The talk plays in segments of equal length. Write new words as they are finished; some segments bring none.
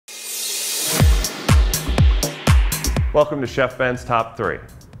Welcome to Chef Ben's Top 3.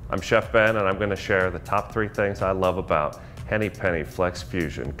 I'm Chef Ben and I'm going to share the top 3 things I love about Henny Penny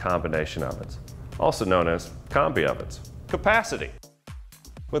FlexFusion combination ovens, also known as combi ovens. Capacity.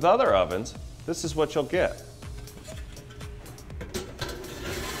 With other ovens, this is what you'll get.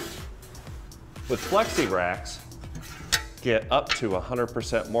 With flexi racks, get up to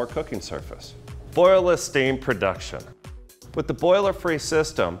 100% more cooking surface. Boilerless steam production. With the boiler-free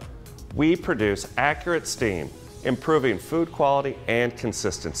system, we produce accurate steam, improving food quality and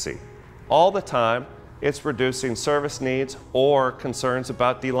consistency. All the time, it's reducing service needs or concerns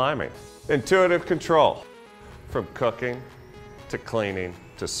about deliming. Intuitive control. From cooking to cleaning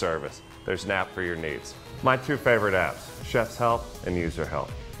to service, there's an app for your needs. My 2 favorite apps, Chef's Help and User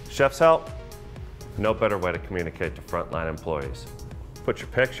Help. Chef's Help, no better way to communicate to frontline employees. Put your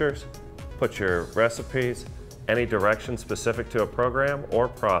pictures, put your recipes, any direction specific to a program or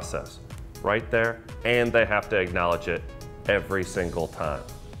process right there, and they have to acknowledge it every single time.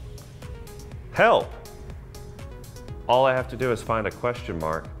 Help. All I have to do is find a question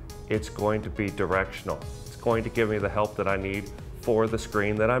mark. It's going to be directional. It's going to give me the help that I need for the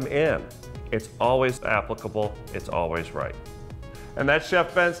screen that I'm in. It's always applicable. It's always right. And that's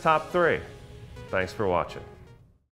Chef Ben's Top 3. Thanks for watching.